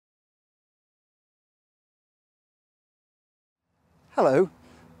Hello,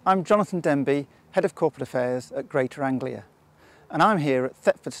 I'm Jonathan Denby, Head of Corporate Affairs at Greater Anglia, and I'm here at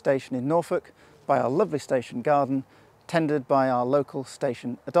Thetford Station in Norfolk by our lovely station garden, tended by our local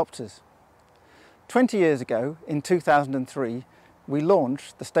station adopters. 20 years ago, in 2003, we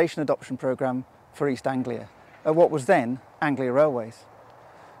launched the station adoption programme for East Anglia at what was then Anglia Railways.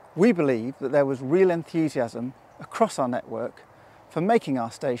 We believe that there was real enthusiasm across our network for making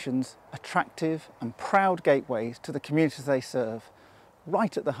our stations attractive and proud gateways to the communities they serve,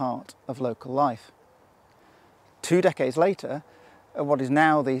 right at the heart of local life. 2 decades later, what is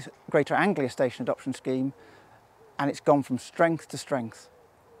now the Greater Anglia Station Adoption Scheme, and it's gone from strength to strength,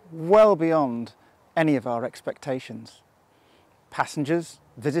 well beyond any of our expectations. Passengers,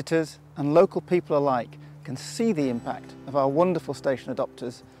 visitors and local people alike can see the impact of our wonderful station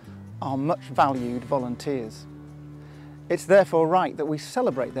adopters, our much valued volunteers. It's therefore right that we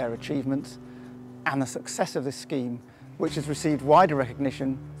celebrate their achievements and the success of this scheme, which has received wider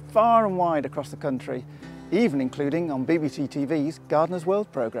recognition far and wide across the country, even including on BBC TV's Gardener's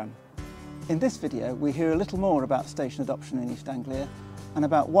World programme. In this video we hear a little more about station adoption in East Anglia and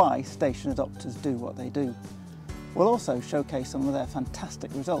about why station adopters do what they do. We'll also showcase some of their fantastic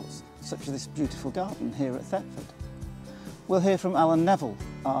results, such as this beautiful garden here at Thetford. We'll hear from Alan Neville,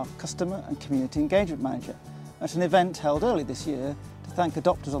 our Customer and Community Engagement Manager, at an event held early this year to thank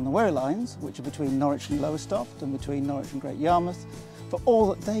adopters on the Wherry lines, which are between Norwich and Lowestoft and between Norwich and Great Yarmouth, for all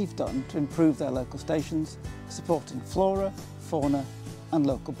that they've done to improve their local stations, supporting flora, fauna and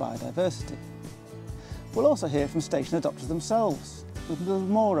local biodiversity. We'll also hear from station adopters themselves, with a little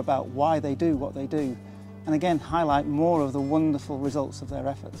more about why they do what they do, and again highlight more of the wonderful results of their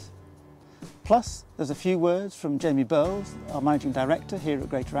efforts. Plus, there's a few words from Jamie Burles, our Managing Director here at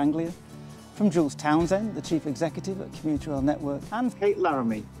Greater Anglia, from Jules Townsend, the Chief Executive at Community Rail Network, and Kate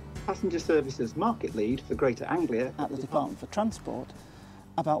Laramie, Passenger Services Market Lead for Greater Anglia at the Department for Transport,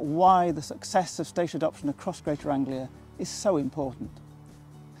 about why the success of station adoption across Greater Anglia is so important.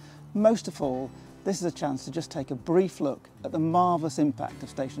 Most of all, this is a chance to just take a brief look at the marvellous impact of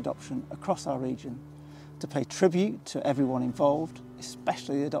station adoption across our region, to pay tribute to everyone involved,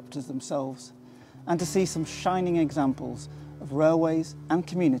 especially the adopters themselves, and to see some shining examples of railways and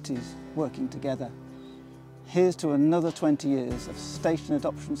communities working together. Here's to another 20 years of station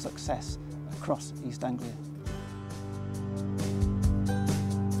adoption success across East Anglia.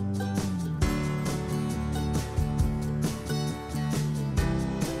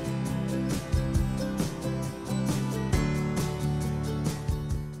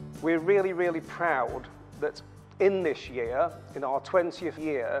 We're really proud that in this year, in our 20th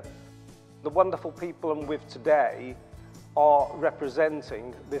year, the wonderful people I'm with today are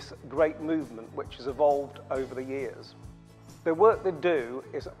representing this great movement which has evolved over the years. The work they do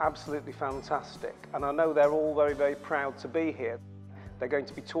is absolutely fantastic, and I know they're all very proud to be here. They're going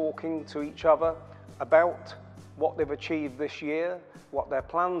to be talking to each other about what they've achieved this year, what their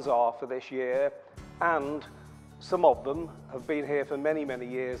plans are for this year, and some of them have been here for many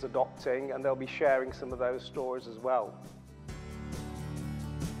years adopting, and they'll be sharing some of those stories as well.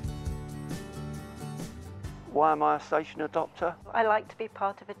 Why am I a station adopter? I like to be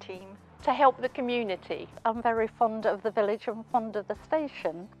part of a team. To help the community. I'm very fond of the village and fond of the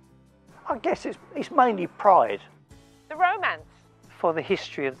station. I guess it's mainly pride. The romance. For the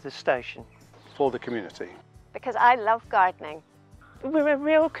history of the station. For the community. Because I love gardening. We're a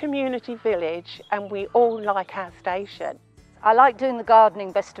real community village and we all like our station. I like doing the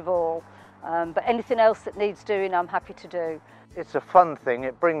gardening best of all, but anything else that needs doing I'm happy to do. It's a fun thing,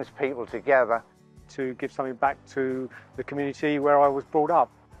 it brings people together. To give something back to the community where I was brought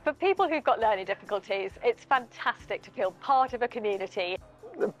up. For people who've got learning difficulties, it's fantastic to feel part of a community.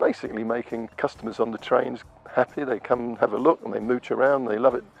 They're basically making customers on the trains happy. They come and have a look and they mooch around, they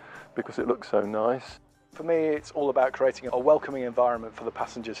love it because it looks so nice. For me, it's all about creating a welcoming environment for the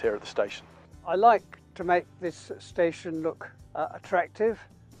passengers here at the station. I like to make this station look attractive.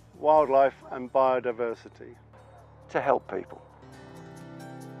 Wildlife and biodiversity. To help people.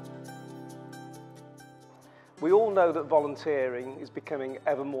 We all know that volunteering is becoming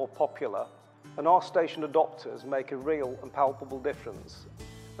ever more popular, and our station adopters make a real and palpable difference.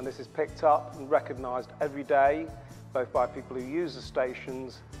 And this is picked up and recognised every day, both by people who use the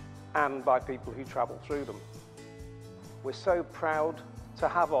stations and by people who travel through them. We're so proud to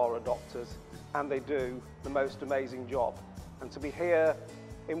have our adopters, and they do the most amazing job. And to be here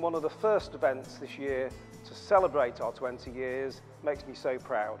in one of the first events this year to celebrate our 20 years makes me so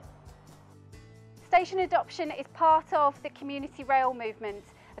proud. Station adoption is part of the community rail movement,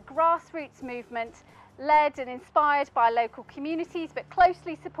 a grassroots movement led and inspired by local communities but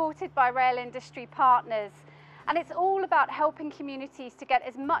closely supported by rail industry partners. And it's all about helping communities to get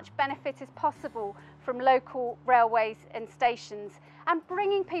as much benefit as possible from local railways and stations, and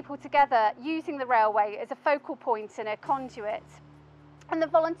bringing people together using the railway as a focal point and a conduit. And the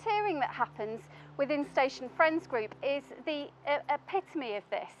volunteering that happens within Station Friends Group is the epitome of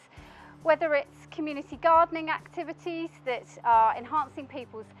this. Whether it's community gardening activities that are enhancing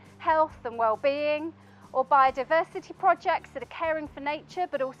people's health and well-being, or biodiversity projects that are caring for nature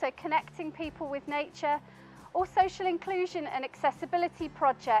but also connecting people with nature, or social inclusion and accessibility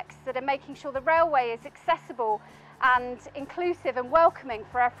projects that are making sure the railway is accessible and inclusive and welcoming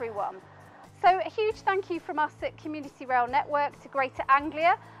for everyone. So a huge thank you from us at Community Rail Network to Greater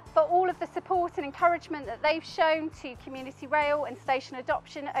Anglia for all of the support and encouragement that they've shown to community rail and station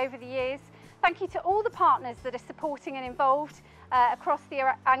adoption over the years. Thank you to all the partners that are supporting and involved across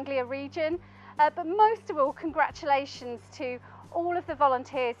the Anglia region. But most of all, congratulations to all of the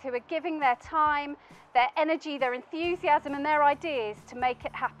volunteers who are giving their time, their energy, their enthusiasm and their ideas to make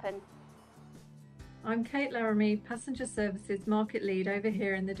it happen. I'm Kate Laramie, Passenger Services Market Lead over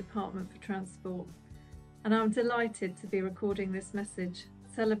here in the Department for Transport, and I'm delighted to be recording this message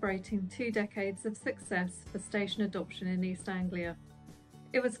celebrating 2 decades of success for station adoption in East Anglia.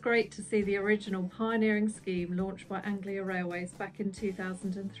 It was great to see the original pioneering scheme launched by Anglia Railways back in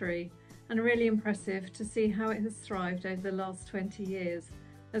 2003, and really impressive to see how it has thrived over the last 20 years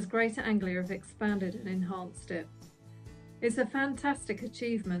as Greater Anglia have expanded and enhanced it. It's a fantastic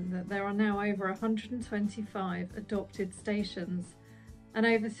achievement that there are now over 125 adopted stations and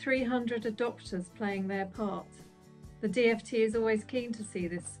over 300 adopters playing their part. The DFT is always keen to see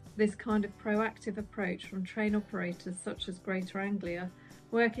this kind of proactive approach from train operators such as Greater Anglia,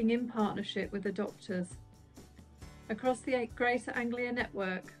 working in partnership with adopters. Across the Greater Anglia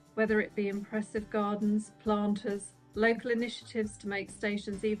network, whether it be impressive gardens, planters, local initiatives to make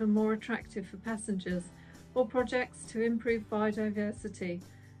stations even more attractive for passengers, or projects to improve biodiversity,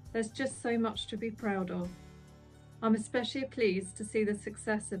 there's just so much to be proud of. I'm especially pleased to see the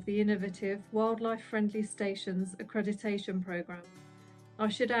success of the innovative wildlife-friendly stations accreditation programme. I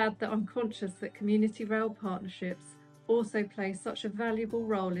should add that I'm conscious that community rail partnerships also play such a valuable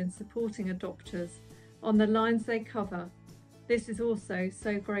role in supporting adopters on the lines they cover. This is also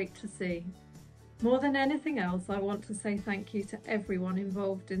so great to see. More than anything else, I want to say thank you to everyone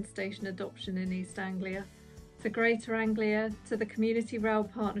involved in station adoption in East Anglia, to Greater Anglia, to the community rail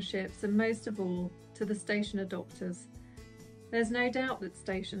partnerships, and most of all, to the station adopters. There's no doubt that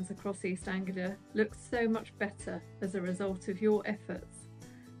stations across East Anglia look so much better as a result of your efforts,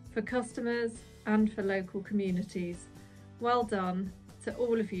 for customers and for local communities. Well done to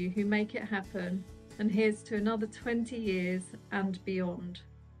all of you who make it happen, and here's to another 20 years and beyond.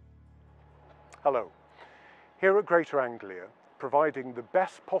 Hello. Here at Greater Anglia, providing the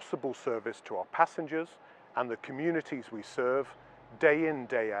best possible service to our passengers and the communities we serve day in,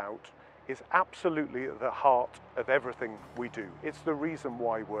 day out is absolutely at the heart of everything we do. It's the reason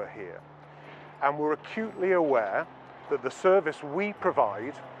why we're here. And we're acutely aware that the service we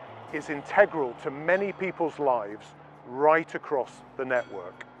provide is integral to many people's lives right across the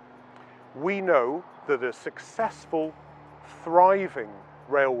network. We know that a successful, thriving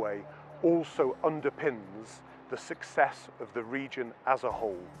railway also underpins the success of the region as a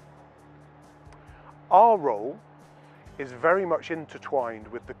whole. Our role is very much intertwined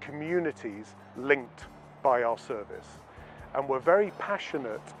with the communities linked by our service, and we're very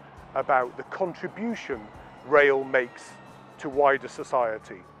passionate about the contribution rail makes to wider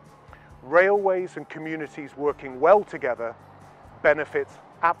society. Railways and communities working well together benefit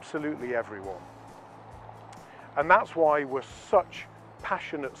absolutely everyone. And that's why we're such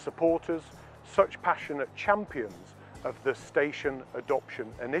passionate supporters, such passionate champions of the Station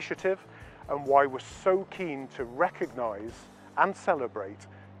Adoption Initiative, and why we're so keen to recognise and celebrate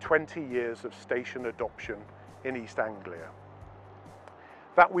 20 years of station adoption in East Anglia.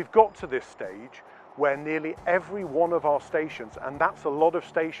 That we've got to this stage where nearly every one of our stations, and that's a lot of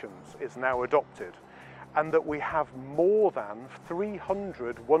stations, is now adopted, and that we have more than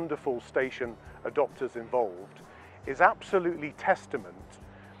 300 wonderful station adopters involved, is absolutely testament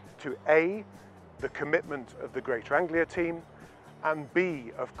to A, the commitment of the Greater Anglia team, and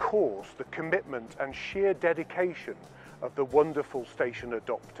B, of course, the commitment and sheer dedication of the wonderful station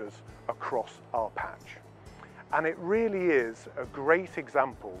adopters across our patch. And it really is a great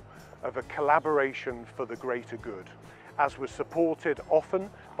example of a collaboration for the greater good, as we're supported often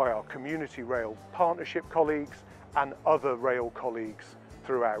by our community rail partnership colleagues and other rail colleagues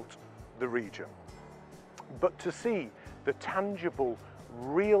throughout the region. But to see the tangible,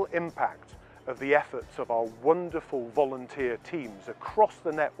 real impact of the efforts of our wonderful volunteer teams across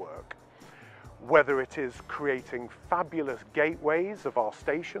the network, whether it is creating fabulous gateways of our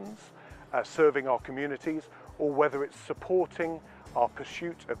stations, serving our communities, or whether it's supporting our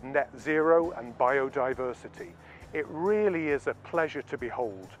pursuit of net zero and biodiversity. It really is a pleasure to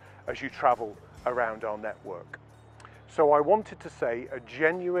behold as you travel around our network. So I wanted to say a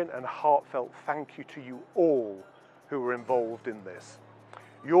genuine and heartfelt thank you to you all who are involved in this.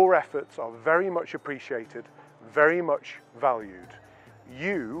 Your efforts are very much appreciated, very much valued.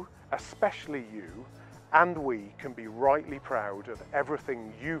 You, especially you, and we can be rightly proud of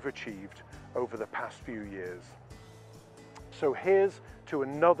everything you've achieved over the past few years. So here's to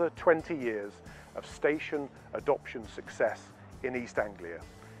another 20 years of station adoption success in East Anglia.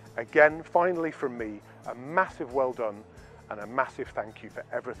 Again, finally from me, a massive well done and a massive thank you for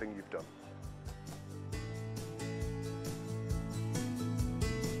everything you've done.